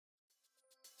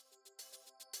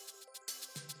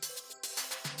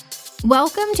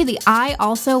Welcome to the I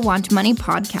Also Want Money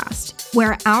podcast,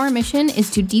 where our mission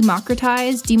is to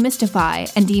democratize,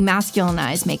 demystify, and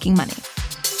demasculinize making money.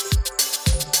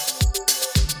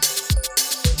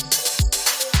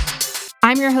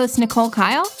 I'm your host, Nicole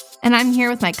Kyle, and I'm here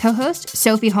with my co-host,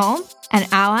 Sophie Holm,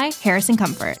 and ally, Harrison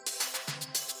Comfort.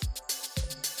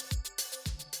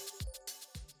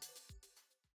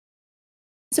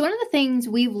 So one of the things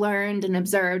we've learned and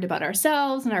observed about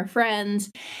ourselves and our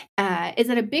friends is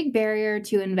that a big barrier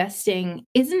to investing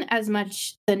isn't as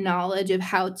much the knowledge of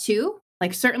how to,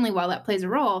 like certainly while that plays a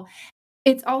role,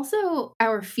 it's also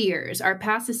our fears, our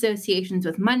past associations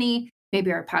with money,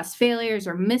 maybe our past failures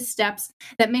or missteps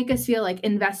that make us feel like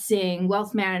investing,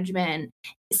 wealth management,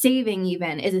 saving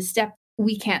even is a step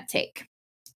we can't take.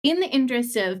 In the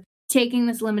interest of taking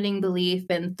this limiting belief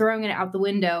and throwing it out the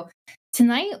window,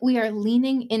 tonight we are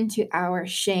leaning into our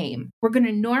shame. We're going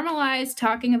to normalize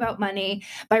talking about money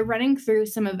by running through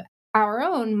some of our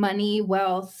own money,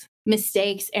 wealth,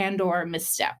 mistakes, and/or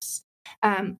missteps.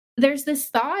 There's this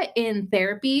thought in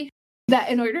therapy that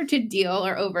in order to deal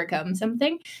or overcome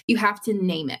something, you have to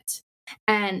name it.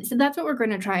 And so that's what we're going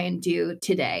to try and do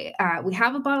today. We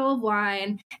have a bottle of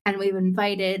wine, and we've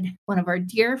invited one of our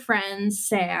dear friends,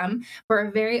 Sam, for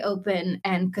a very open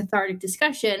and cathartic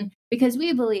discussion because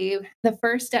we believe the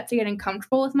first step to getting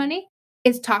comfortable with money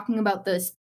is talking about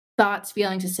those thoughts,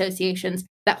 feelings, associations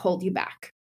that hold you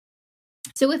back.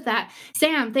 So with that,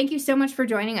 Sam, thank you so much for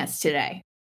joining us today.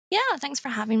 Yeah, thanks for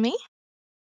having me.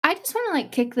 I just want to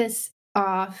kick this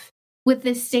off with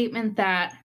this statement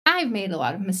that I've made a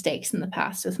lot of mistakes in the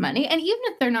past with money. And even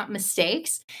if they're not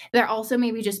mistakes, they're also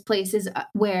maybe just places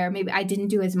where maybe I didn't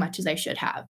do as much as I should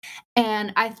have.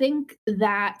 And I think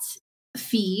that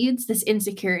feeds this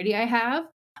insecurity I have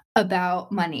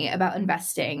about money, about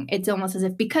investing. It's almost as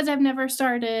if because I've never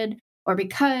started or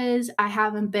because I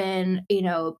haven't been,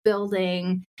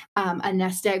 building a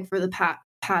nest egg for the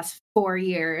past 4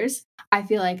 years, I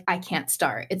feel like I can't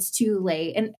start. It's too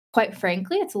late. And quite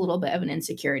frankly, it's a little bit of an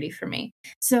insecurity for me.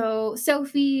 So,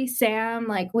 Sophie,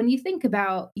 Sam, when you think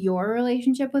about your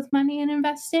relationship with money and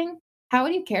investing, how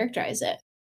would you characterize it?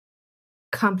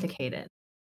 Complicated.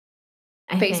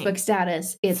 Facebook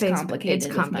status is complicated.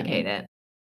 It's complicated.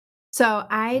 So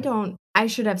I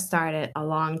should have started a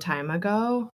long time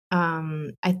ago.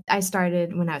 I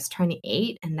started when I was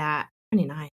 28 and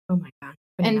 29. Oh my God.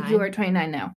 29. And you are 29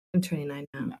 now. I'm 29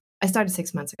 now. I started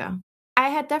 6 months ago. I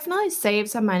had definitely saved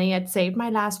some money. I'd saved my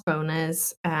last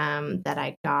bonus that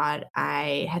I got.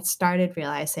 I had started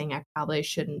realizing I probably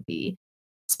shouldn't be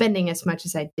spending as much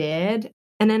as I did.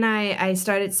 And then I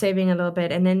started saving a little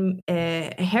bit. And then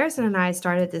Harrison and I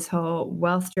started this whole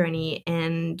wealth journey.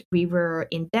 And we were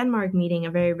in Denmark meeting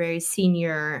a very, very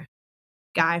senior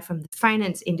guy from the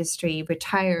finance industry,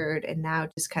 retired, and now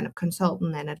just kind of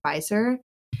consultant and advisor.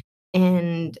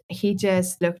 And he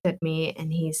just looked at me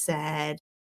and he said,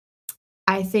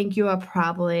 I think you are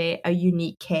probably a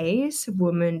unique case.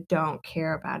 Women don't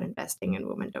care about investing and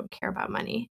women don't care about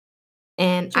money.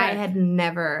 And sure. I had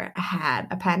never had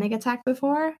a panic attack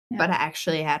before, but I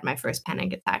actually had my first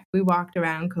panic attack. We walked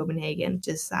around Copenhagen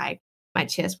just like my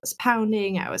chest was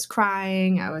pounding. I was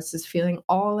crying. I was just feeling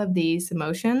all of these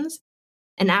emotions.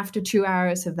 And after 2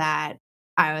 hours of that,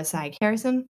 I was like,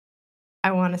 Harrison,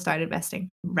 I want to start investing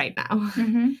right now.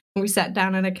 Mm-hmm. We sat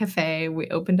down at a cafe. We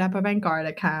opened up a Vanguard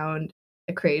account.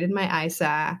 I created my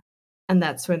ISA. And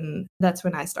that's when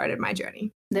I started my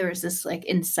journey. There was this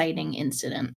inciting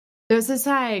incident. There was this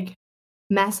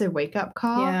massive wake up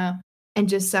call. Yeah. And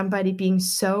just somebody being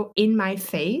so in my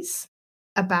face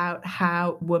about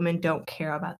how women don't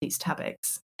care about these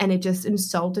topics. And it just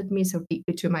insulted me so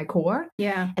deeply to my core.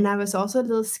 Yeah. And I was also a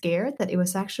little scared that it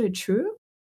was actually true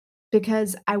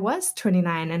because I was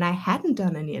 29 and I hadn't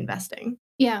done any investing.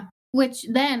 Yeah. Which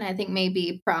then I think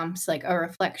maybe prompts a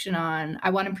reflection on, I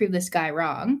want to prove this guy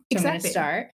wrong. So exactly. I'm going to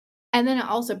start. And then it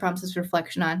also prompts this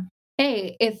reflection on,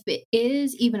 hey, if it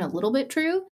is even a little bit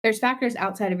true, there's factors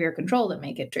outside of your control that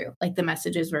make it true. Like the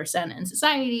messages we're sent in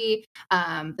society,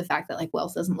 the fact that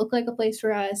wealth doesn't look like a place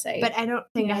for us. But I don't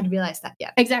think I had realized that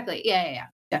yet. Exactly. Yeah.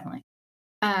 Definitely.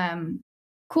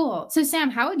 Cool. So Sam,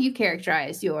 how would you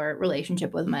characterize your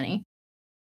relationship with money?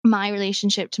 My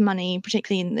relationship to money,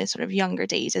 particularly in the sort of younger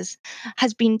days,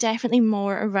 has been definitely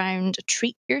more around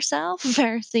treat yourself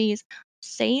versus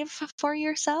save for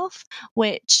yourself,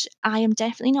 which I am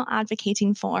definitely not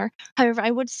advocating for. However,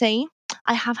 I would say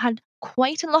I have had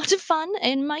quite a lot of fun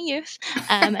in my youth,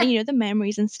 and the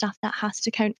memories and stuff that has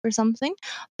to count for something.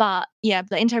 But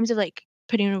in terms of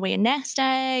putting away a nest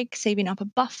egg, saving up a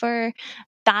buffer,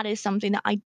 that is something that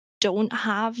I don't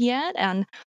have yet. And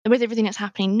with everything that's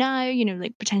happening now,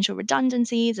 like potential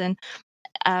redundancies and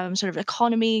sort of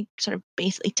economy sort of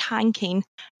basically tanking,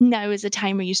 now is the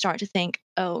time where you start to think,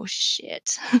 oh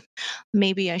shit,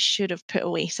 maybe I should have put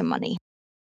away some money.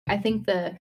 I think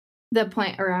the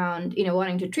point around,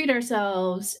 wanting to treat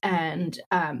ourselves and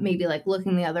maybe like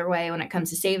looking the other way when it comes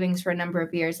to savings for a number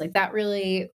of years, like that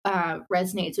really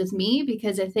resonates with me,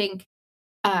 because I think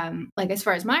like as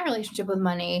far as my relationship with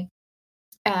money,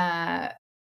 uh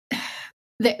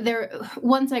there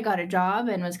once I got a job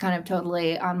and was kind of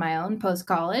totally on my own post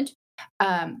college,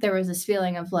 there was this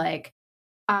feeling of like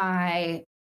I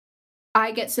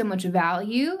I get so much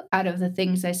value out of the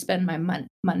things I spend my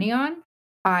money on.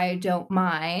 I don't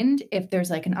mind if there's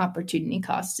like an opportunity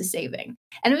cost to saving.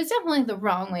 And it was definitely the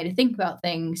wrong way to think about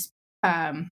things.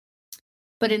 Um,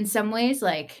 but in some ways,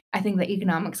 like I think the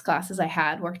economics classes I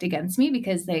had worked against me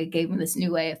because they gave me this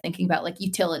new way of thinking about like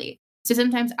utility. So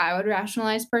sometimes I would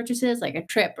rationalize purchases like a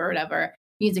trip or whatever,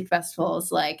 music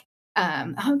festivals, like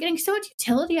I'm getting so much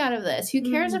utility out of this. Who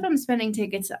cares if I'm spending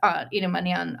tickets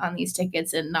money on these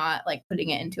tickets and not like putting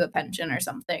it into a pension or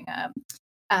something.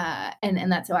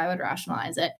 And that's how I would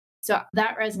rationalize it. So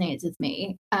that resonates with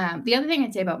me. The other thing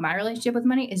I'd say about my relationship with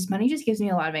money is money just gives me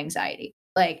a lot of anxiety.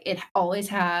 Like it always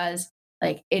has.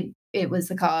 Like it was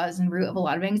the cause and root of a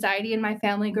lot of anxiety in my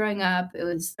family growing up. It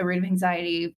was a root of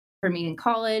anxiety for me in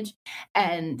college,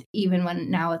 and even when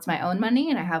now it's my own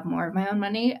money and I have more of my own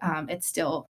money, it's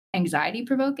still anxiety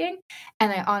provoking.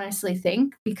 And I honestly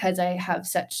think because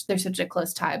there's such a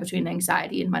close tie between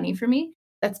anxiety and money for me,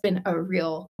 that's been a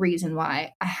real reason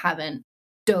why I haven't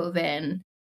dove in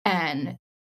and,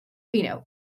 you know,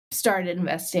 started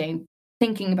investing,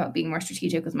 thinking about being more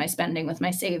strategic with my spending, with my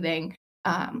saving,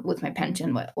 with my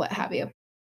pension, what have you.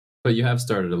 But you have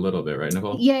started a little bit, right,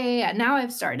 Nicole? Yeah. Now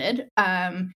I've started.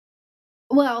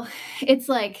 Well, it's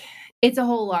like it's a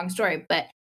whole long story, but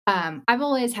I've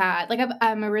always had like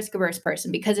I'm a risk averse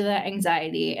person because of that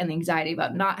anxiety and the anxiety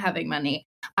about not having money.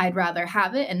 I'd rather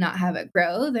have it and not have it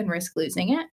grow than risk losing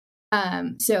it.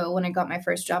 So when I got my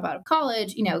first job out of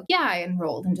college, I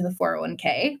enrolled into the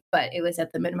 401k, but it was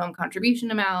at the minimum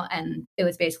contribution amount, and it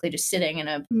was basically just sitting in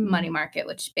a money market,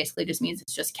 which basically just means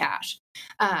it's just cash.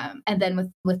 And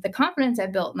then with the confidence I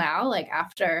built now, like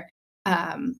after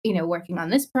working on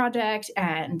this project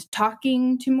and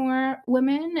talking to more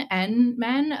women and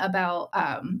men about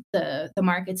the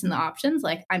markets and the options,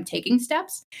 like I'm taking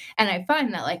steps, and I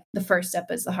find that like the first step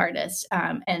is the hardest,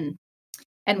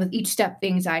 and with each step the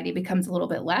anxiety becomes a little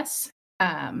bit less.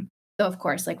 Though of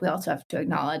course, like we also have to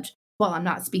acknowledge, while I'm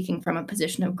not speaking from a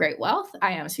position of great wealth,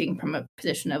 I am speaking from a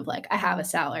position of like I have a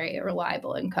salary, a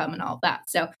reliable income, and all of that.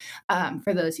 So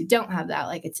for those who don't have that,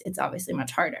 like it's obviously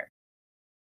much harder.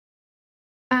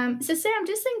 So Sam,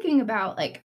 just thinking about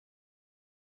like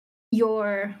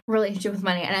your relationship with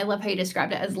money, and I love how you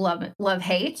described it as love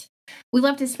hate. We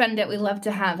love to spend it, we love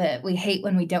to have it. We hate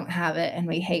when we don't have it, and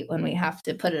we hate when we have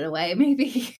to put it away.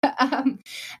 Maybe. How,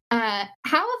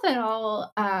 if at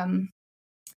all,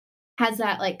 has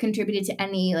that like contributed to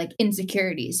any like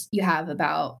insecurities you have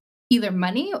about either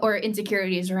money or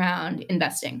insecurities around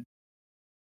investing?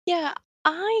 Yeah,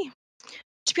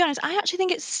 to be honest, I actually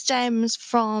think it stems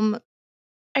from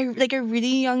a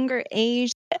really younger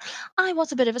age. I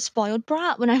was a bit of a spoiled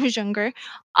brat when I was younger,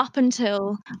 up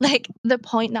until like the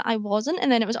point that I wasn't. And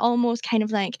then it was almost kind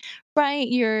of like, right,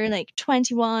 you're like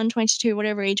 21, 22,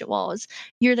 whatever age it was.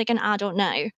 You're like an adult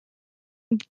now.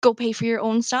 Go pay for your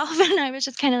own stuff. And I was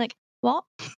just kind of like, what?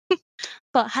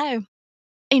 But how?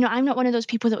 I'm not one of those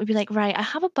people that would be like, right, I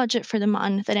have a budget for the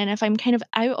month. And then if I'm kind of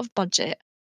out of budget,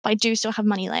 but I do still have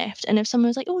money left. And if someone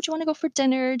was like, oh, do you want to go for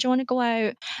dinner? Do you want to go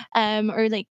out? Or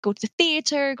like go to the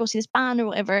theater, go see this band or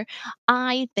whatever.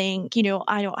 I think,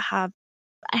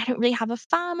 I don't really have a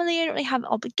family. I don't really have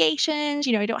obligations.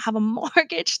 I don't have a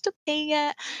mortgage to pay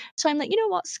yet. So I'm like, you know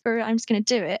what? Screw it. I'm just going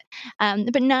to do it.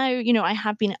 But now, I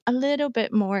have been a little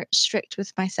bit more strict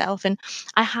with myself. And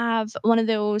I have one of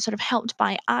those sort of helped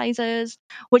by ISAs,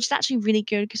 which is actually really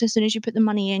good because as soon as you put the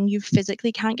money in, you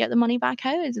physically can't get the money back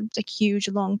out. It's a huge,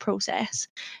 long process.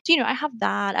 So, I have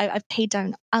that. I've paid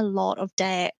down a lot of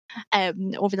debt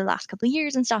over the last couple of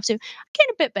years and stuff. So I'm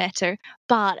getting a bit better.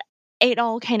 But it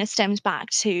all kind of stems back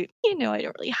to, I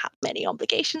don't really have many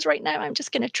obligations right now. I'm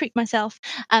just going to treat myself.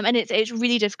 And it's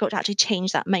really difficult to actually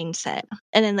change that mindset.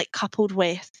 And then like coupled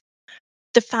with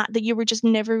the fact that you were just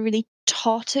never really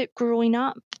taught it growing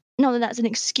up. Not that that's an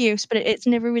excuse, but it's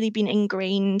never really been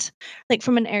ingrained like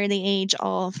from an early age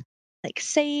of like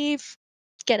save,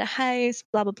 get a house,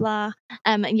 blah, blah, blah.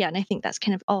 And yeah, and I think that's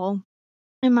kind of all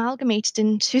amalgamated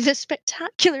into the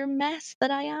spectacular mess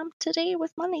that I am today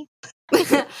with money.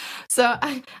 So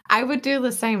I would do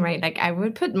the same, right? Like I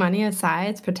would put money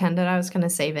aside, pretend that I was going to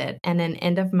save it. And then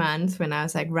end of month when I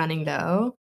was like running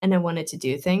low and I wanted to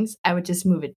do things, I would just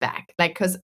move it back. Like,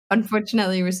 because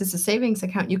unfortunately it was just a savings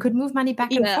account. You could move money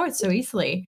back and Yeah. forth so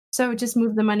easily. So I would just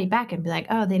move the money back and be like,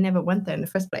 oh, they never went there in the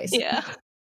first place. Yeah.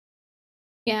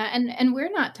 Yeah, and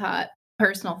we're not taught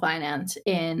personal finance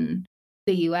in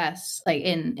the US, like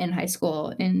in high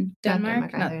school in Not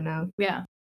Denmark. Denmark either, no. Yeah.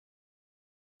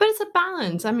 But it's a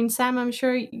balance. I mean, Sam, I'm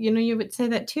sure you would say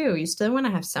that too. You still want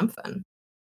to have some fun.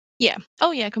 Yeah.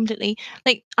 Oh, yeah, completely.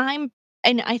 Like, and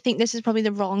I think this is probably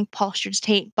the wrong posture to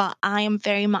take, but I am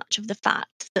very much of the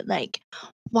fact that, like,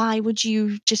 why would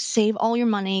you just save all your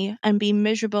money and be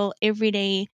miserable every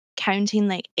day, counting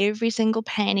like every single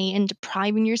penny and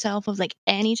depriving yourself of like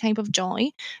any type of joy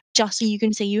just so you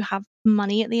can say you have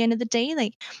money at the end of the day?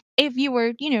 Like, if you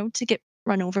were, to get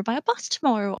run over by a bus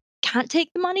tomorrow, can't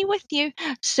take the money with you.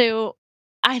 So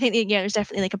I think that, there's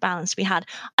definitely like a balance to be had.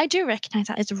 I do recognize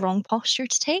that is the wrong posture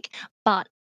to take, but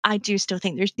I do still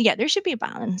think there should be a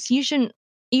balance. You shouldn't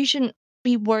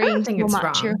be worrying think so it's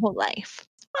much your wrong. whole life.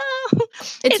 Well,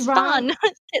 it's wrong. fun.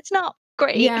 It's not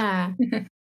great. Yeah.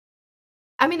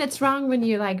 I mean, it's wrong when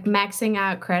you like maxing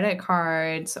out credit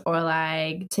cards or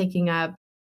like taking up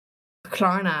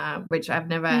Klarna, which I've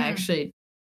never actually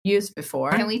used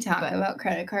before. Can we talk about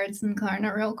credit cards and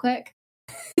Klarna real quick?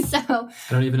 So I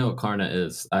don't even know what Klarna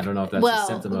is. I don't know if that's a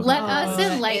symptom of let us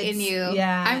enlighten you.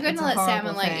 Yeah, I'm going to let Sam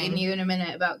enlighten you in a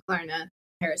minute about Klarna,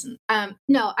 Harrison.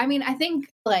 No, I mean, I think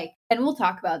like, and we'll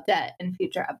talk about debt in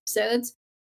future episodes,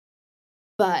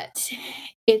 but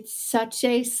it's such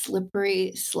a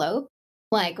slippery slope.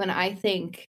 Like when I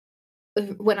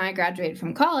graduated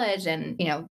from college and,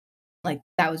 like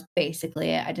that was basically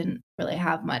it. I didn't really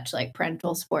have much like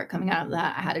parental support coming out of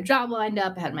that. I had a job lined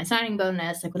up. I had my signing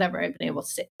bonus, like whatever. I'd been able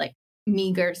to like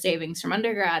meager savings from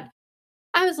undergrad.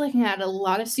 I was looking at a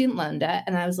lot of student loan debt,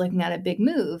 and I was looking at a big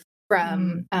move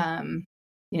from,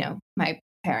 my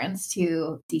parents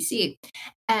to DC,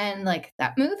 and like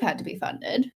that move had to be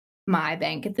funded. My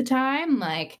bank at the time,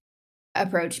 like,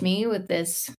 approached me with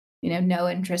this, no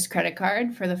interest credit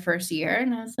card for the first year,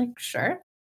 and I was like, sure.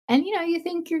 And, you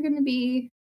think you're going to be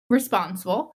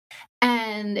responsible.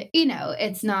 And,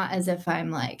 it's not as if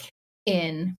I'm like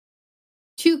in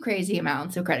too crazy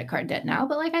amounts of credit card debt now,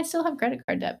 but like I still have credit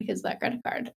card debt because of that credit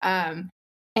card. And,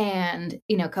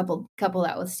 couple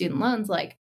that with student loans,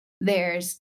 like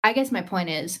I guess my point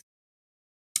is,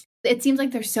 it seems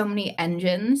like there's so many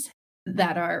engines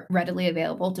that are readily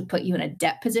available to put you in a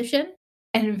debt position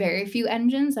and very few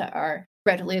engines that are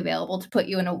readily available to put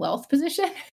you in a wealth position.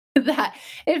 That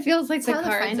it feels like the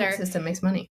cards system makes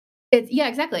money. Yeah,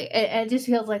 exactly. It just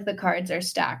feels like the cards are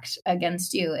stacked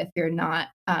against you if you're not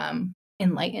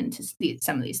enlightened to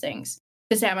some of these things.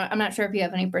 So Sam, I'm not sure if you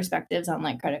have any perspectives on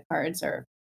like credit cards or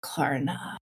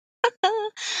Klarna.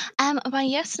 Well,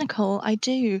 yes, Nicole, I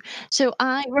do. So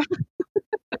I'm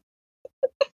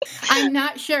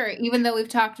not sure, even though we've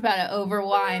talked about it over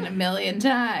wine a million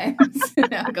times.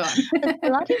 No, go on.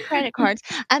 bloody credit cards.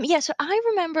 So I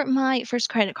remember my first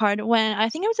credit card when I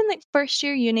think I was in like first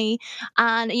year uni,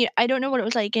 and I don't know what it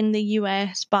was like in the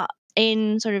US, but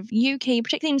in sort of UK,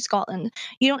 particularly in Scotland,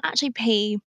 you don't actually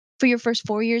pay for your first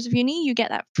 4 years of uni. You get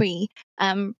that free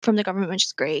from the government, which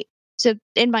is great. So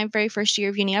in my very first year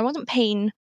of uni, I wasn't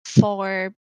paying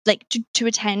for like to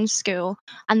attend school,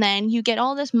 and then you get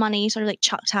all this money sort of like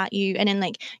chucked at you, and then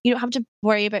like you don't have to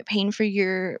worry about paying for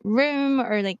your room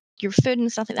or like your food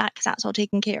and stuff like that because that's all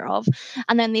taken care of.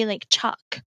 And then they like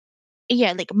chuck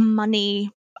like money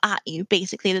at you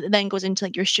basically that then goes into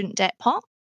like your student debt pot.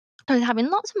 I was having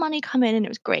lots of money come in and it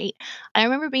was great. I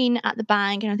remember being at the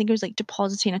bank and I think it was like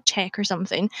depositing a check or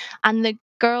something. And the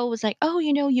girl was like, oh,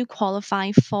 you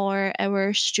qualify for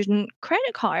our student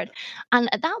credit card.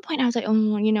 And at that point I was like,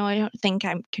 oh, I don't think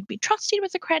I could be trusted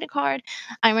with a credit card.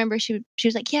 I remember she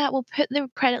was like, yeah, we'll put the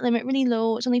credit limit really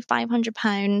low. It's only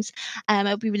 £500.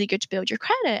 It'll be really good to build your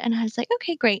credit. And I was like,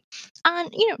 okay, great.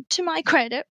 And, to my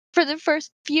credit, for the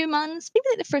first few months, maybe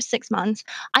like the first 6 months,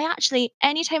 I actually,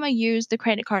 anytime I used the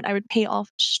credit card, I would pay it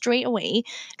off straight away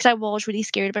because I was really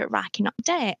scared about racking up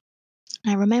debt.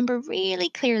 And I remember really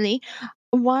clearly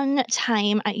one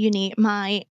time at uni,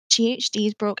 my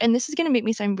GHDs broke, and this is going to make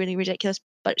me sound really ridiculous,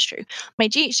 but it's true. My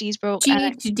GHDs broke.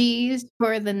 GHDs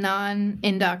for the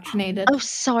non-indoctrinated. Oh,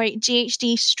 sorry,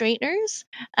 GHD straighteners,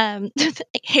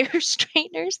 hair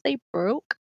straighteners, they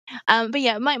broke. But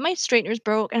yeah, my straighteners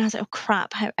broke, and I was like, oh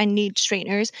crap, I need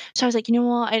straighteners. So I was like, you know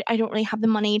what, I don't really have the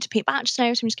money to pay back just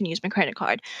now, so I'm just going to use my credit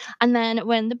card. And then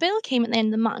when the bill came at the end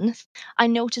of the month, I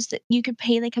noticed that you could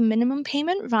pay like a minimum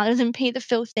payment rather than pay the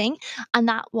full thing. And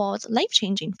that was life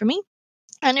changing for me.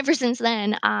 And ever since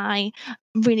then, I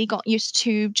really got used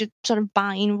to just sort of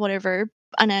buying whatever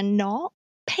and then not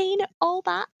paying it all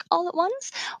back all at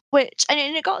once. Which, and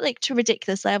it got like to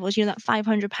ridiculous levels, you know, that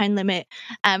 £500 limit.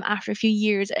 After a few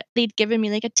years, they'd given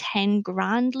me like a 10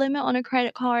 grand limit on a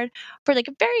credit card for like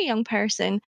a very young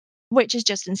person, which is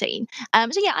just insane.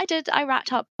 So yeah, I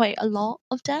racked up quite a lot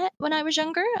of debt when I was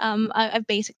younger. I've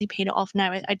basically paid it off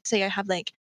now. I'd say I have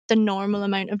like the normal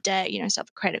amount of debt, you know, I still have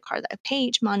a credit card that I pay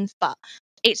each month, but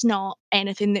it's not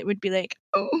anything that would be like,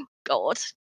 oh God,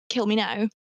 kill me now.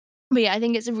 But yeah, I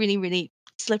think it's a really, really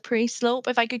slippery slope.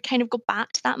 If I could kind of go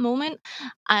back to that moment,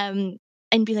 and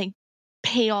be like,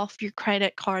 pay off your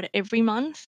credit card every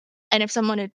month. And if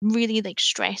someone had really like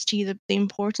stressed to you the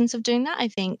importance of doing that, I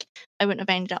think I wouldn't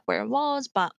have ended up where I was.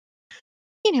 But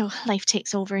you know, life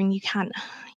takes over and you can't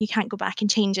go back and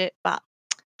change it. But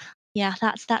yeah,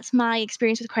 that's my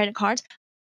experience with credit cards.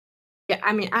 Yeah,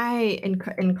 I mean,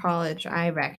 in college,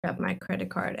 I racked up my credit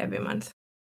card every month.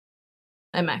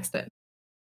 I maxed it.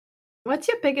 What's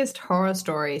your biggest horror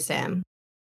story, Sam?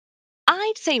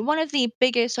 I'd say one of the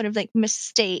biggest sort of like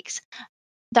mistakes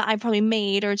that I probably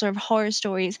made, or sort of horror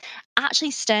stories,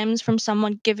 actually stems from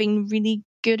someone giving really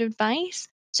good advice.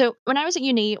 So when I was at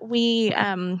uni,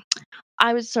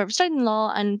 I was sort of studying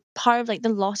law, and part of like the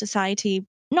law society,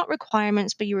 not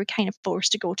requirements, but you were kind of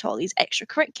forced to go to all these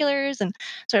extracurriculars and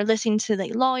sort of listen to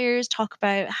like lawyers talk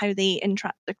about how they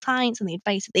interact with their clients and the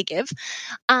advice that they give.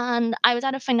 And I was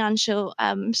at a financial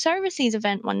services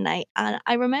event one night, and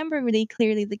I remember really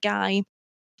clearly the guy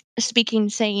speaking,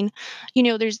 saying, you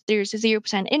know, there's a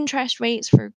 0% interest rates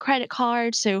for credit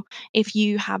cards. So if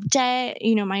you have debt,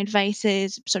 you know, my advice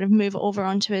is sort of move it over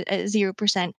onto a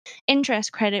 0%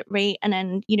 interest credit rate, and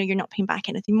then, you know, you're not paying back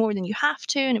anything more than you have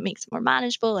to, and it makes it more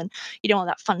manageable, and you know, all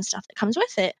that fun stuff that comes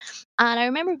with it. And I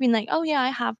remember being like, oh yeah, I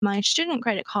have my student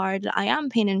credit card that I am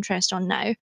paying interest on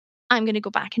now. I'm going to go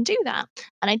back and do that.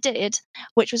 And I did,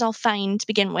 which was all fine to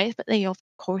begin with, but they of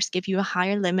course give you a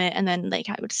higher limit, and then like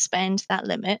I would spend that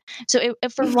limit. So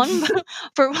for one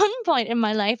for one point in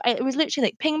my life, it was literally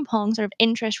like ping pong, sort of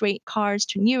interest rate cards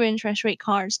to new interest rate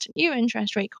cards to new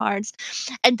interest rate cards,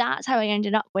 and that's how I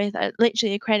ended up with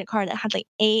literally a credit card that had like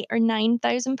 £8,000 or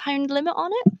 £9,000 limit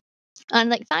on it. And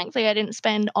like thankfully I didn't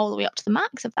spend all the way up to the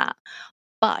max of that,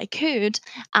 but I could.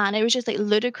 And it was just like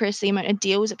ludicrous the amount of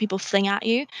deals that people fling at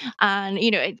you. And, you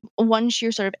know, once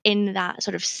you're sort of in that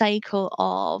sort of cycle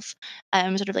of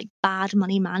sort of like bad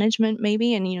money management,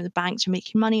 maybe, and, you know, the banks are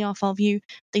making money off of you,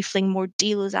 they fling more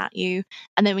deals at you.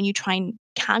 And then when you try and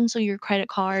cancel your credit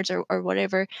cards or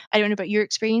whatever, I don't know about your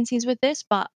experiences with this,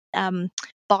 but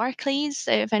Barclays,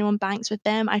 if anyone banks with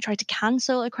them, I tried to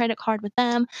cancel a credit card with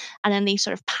them, and then they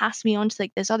sort of passed me on to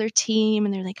like this other team,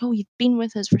 and they're like, oh, you've been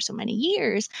with us for so many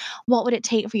years, what would it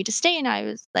take for you to stay? And I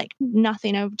was like,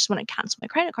 nothing, I just want to cancel my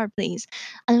credit card, please.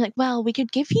 And they're like, well, we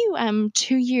could give you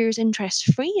 2 years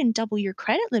interest free and double your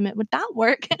credit limit, would that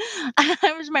work? And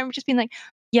I remember just being like,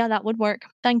 yeah, that would work,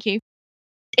 thank you.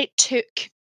 It took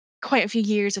quite a few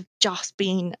years of just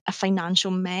being a financial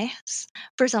mess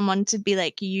for someone to be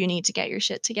like, you need to get your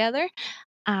shit together.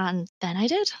 And then I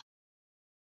did.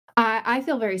 I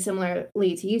feel very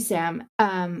similarly to you, Sam.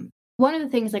 One of the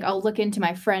things, like, I'll look into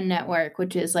my friend network,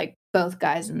 which is like both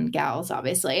guys and gals,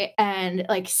 obviously. And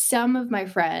like some of my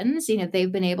friends, you know,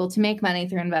 they've been able to make money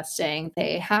through investing.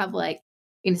 They have like,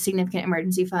 you know, significant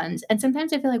emergency funds. And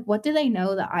sometimes I feel like, what do they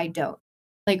know that I don't?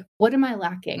 Like, what am I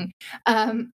lacking?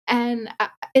 And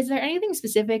is there anything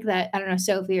specific that, I don't know,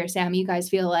 Sophie or Sam, you guys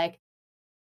feel like,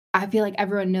 I feel like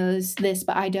everyone knows this,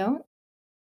 but I don't?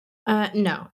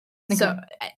 No. Okay. So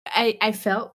I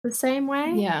felt the same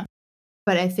way. Yeah.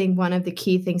 But I think one of the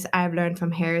key things I've learned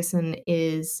from Harrison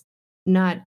is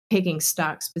not picking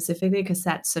stocks specifically, because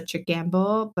that's such a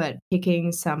gamble, but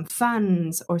picking some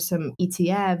funds or some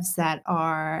ETFs that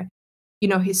are, you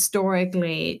know,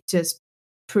 historically just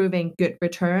proving good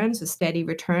returns, or steady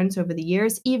returns over the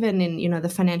years, even in, you know, the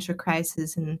financial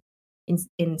crisis in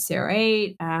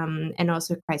 08, and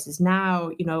also crisis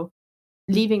now, you know,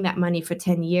 leaving that money for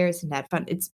 10 years in that fund,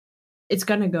 it's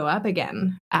going to go up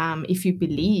again, if you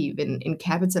believe in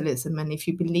capitalism, and if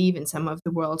you believe in some of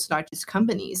the world's largest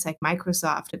companies like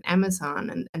Microsoft and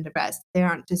Amazon and the rest. They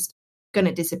aren't just going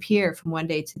to disappear from one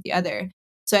day to the other.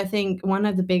 So I think one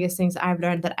of the biggest things I've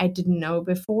learned that I didn't know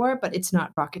before, but it's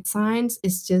not rocket science,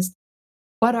 is just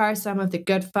what are some of the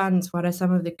good funds? What are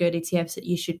some of the good ETFs that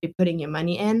you should be putting your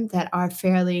money in that are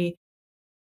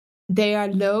they are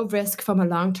low risk from a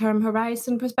long-term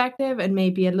horizon perspective and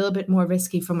maybe a little bit more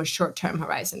risky from a short-term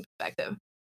horizon perspective.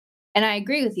 And I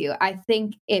agree with you. I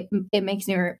think it makes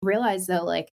me realize, though,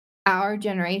 like our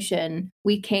generation,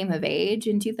 we came of age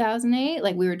in 2008.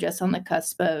 Like we were just on the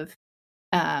cusp of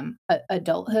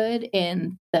adulthood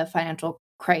in the financial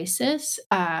crisis.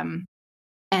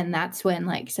 And that's when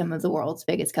like some of the world's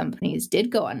biggest companies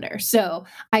did go under. So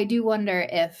I do wonder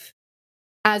if,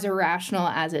 as irrational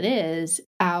as it is,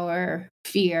 our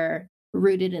fear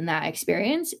rooted in that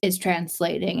experience is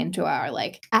translating into our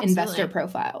like investor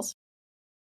profiles.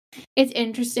 It's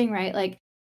interesting, right? Like,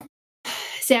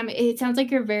 Sam, it sounds like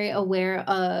you're very aware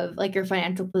of like your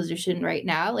financial position right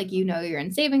now. Like, you know, you're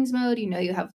in savings mode, you know,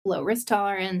 you have low risk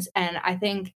tolerance. And I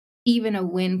think even a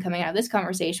win coming out of this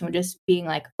conversation would just being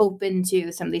like open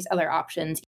to some of these other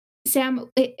options.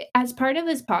 Sam, as part of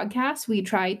this podcast, we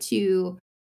try to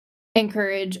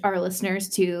encourage our listeners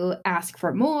to ask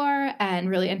for more and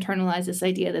really internalize this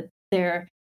idea that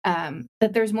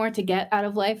there's more to get out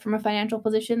of life from a financial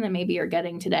position than maybe you're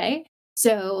getting today.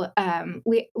 So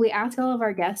we ask all of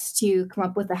our guests to come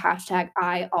up with a hashtag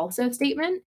I also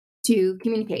statement to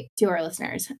communicate to our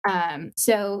listeners.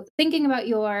 So thinking about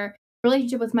your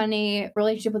relationship with money,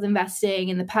 relationship with investing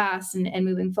in the past and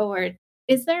moving forward,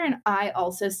 is there an I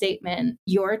also statement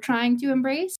you're trying to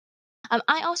embrace?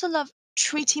 I also love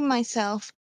treating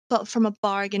myself, but from a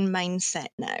bargain mindset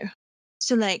now.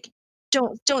 So like,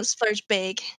 don't splurge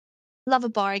big, love a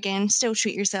bargain, still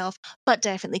treat yourself, but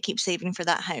definitely keep saving for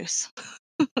that house.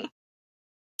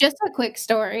 Just a quick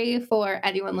story for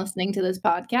anyone listening to this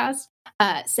podcast.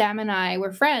 Sam and I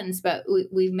were friends, but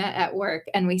we met at work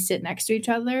and we sit next to each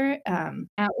other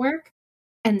at work.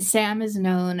 And Sam is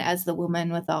known as the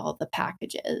woman with all the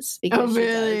packages because she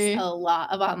does a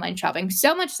lot of online shopping.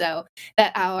 So much so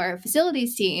that our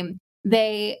facilities team,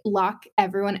 they lock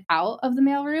everyone out of the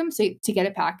mailroom. So to get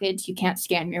a package, you can't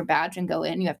scan your badge and go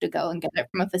in. You have to go and get it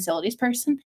from a facilities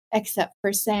person, except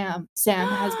for Sam. Sam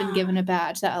has been given a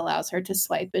badge that allows her to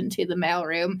swipe into the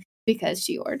mailroom because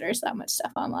she orders that much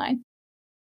stuff online.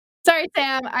 Sorry,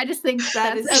 Sam. I just think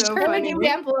that's a perfect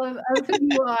example of who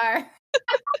you are.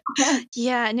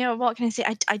 Yeah, no, what can I say?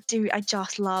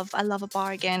 I love a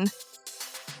bargain.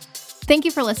 Thank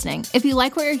you for listening. If you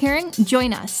like what you're hearing,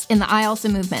 join us in the I Also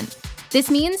movement. This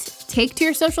means take to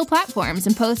your social platforms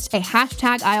and post a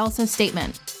hashtag I Also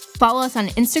statement. Follow us on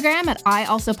Instagram at I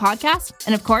Also Podcast,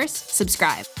 and of course,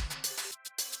 subscribe.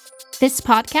 This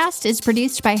podcast is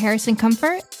produced by Harrison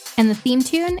Comfort, and the theme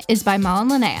tune is by Malin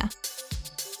Linnea.